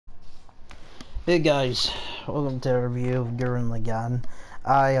Hey guys, welcome to a review of Gurren Lagann.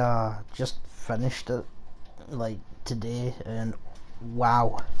 I just finished it like today and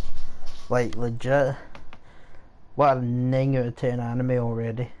wow, like legit, what a 9 out of 10 anime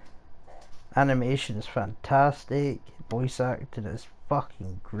already. Animation is fantastic, voice acting is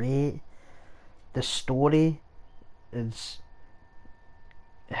fucking great, the story is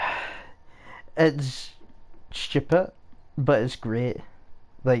it's stupid but it's great.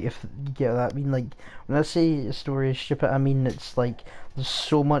 Like, if you get what I mean, like, when I say a story is stupid, I mean it's like there's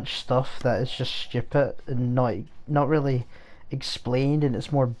so much stuff that is just stupid and not really explained, and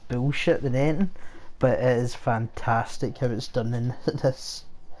it's more bullshit than anything. But it is fantastic how it's done in this.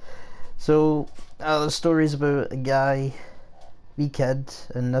 So, the story's about a guy, wee kid,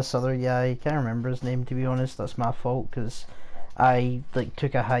 and this other guy. I can't remember his name, to be honest. That's my fault because I like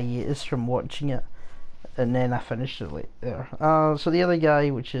took a hiatus from watching it and then I finished it like there. So the other guy,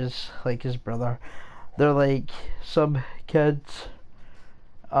 which is like his brother, they're like some kids,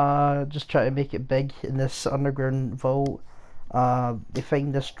 just try to make it big in this underground vault. They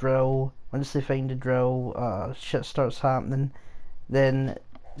find this drill. Once they find the drill, shit starts happening. Then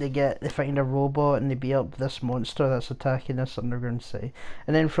they find a robot and they beat up this monster that's attacking this underground city.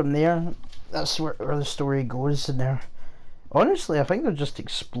 And then from there, that's where the story goes. And they're honestly, I think they're just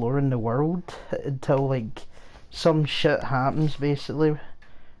exploring the world until like some shit happens, basically.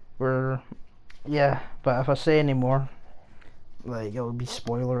 Where, yeah, but if I say any more, like it would be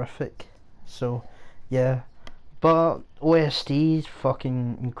spoilerific. So, yeah, but OST is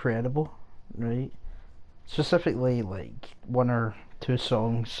fucking incredible, right? Specifically, like one or two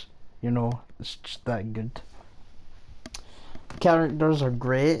songs, it's just that good. Characters are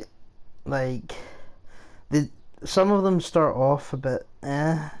great, like the some of them start off a bit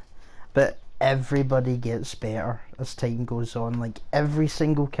but everybody gets better as time goes on. Like every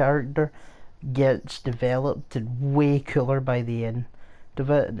single character gets developed and way cooler by the end of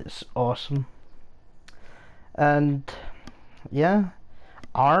it, and it's awesome. And yeah,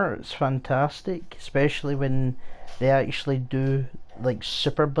 art's fantastic, especially when they actually do like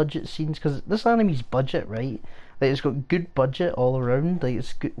super budget scenes, because this anime's budget, right? Like it's got good budget all around, like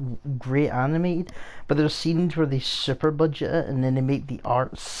it's good, great animated, but there's scenes where they super budget it and then they make the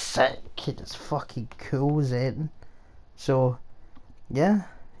art sick and it's fucking cool as anything. So yeah,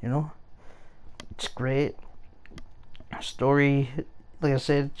 it's great. Story, like I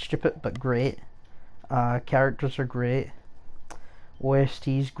said, stupid but great. Characters are great.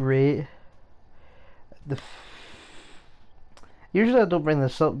 OST's great. Usually I don't bring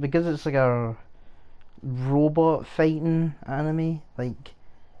this up because it's like a robot fighting anime. Like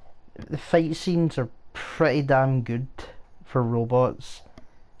the fight scenes are pretty damn good for robots,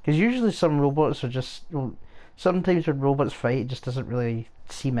 because usually some robots are just, well, sometimes when robots fight it just doesn't really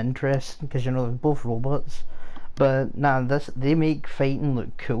seem interesting because they're both robots. But nah, they make fighting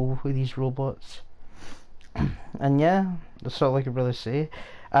look cool with these robots. And yeah, that's all I can really say.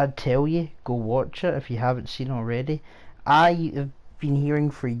 I'd tell you, go watch it if you haven't seen already. I have been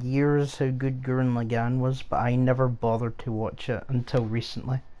hearing for years how good Gurren Lagann was, but I never bothered to watch it until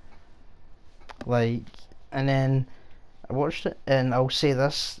recently. Like, and then I watched it, and I'll say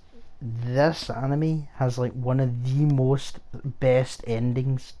this anime has like one of the most best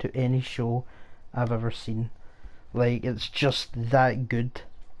endings to any show I've ever seen. Like, it's just that good.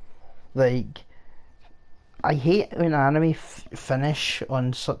 Like, I hate when anime finish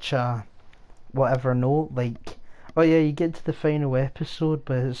on such a whatever note, like, oh yeah, you get to the final episode,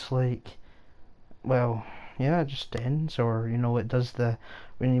 but it's like, well, yeah, it just ends, or it does the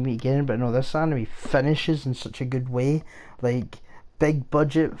when you meet again. But no, this anime finishes in such a good way, like big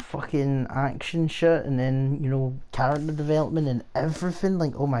budget fucking action shit, and then character development and everything.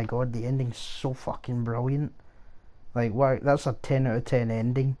 Like, oh my god, the ending's so fucking brilliant. Like, wow, that's a 10 out of 10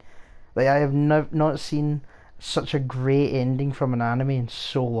 ending. Like, I have not seen such a great ending from an anime in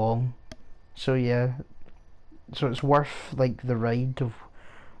so long. So yeah, so it's worth like the ride of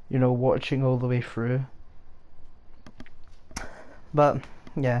watching all the way through. But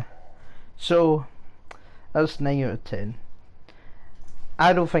yeah, so that's 9 out of 10.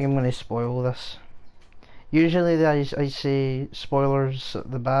 I don't think I'm going to spoil this. Usually I say spoilers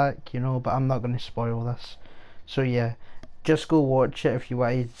at the back, but I'm not going to spoil this. So yeah, just go watch it if you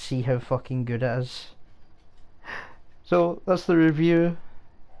want to see how fucking good it is. So that's the review.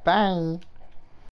 Bye.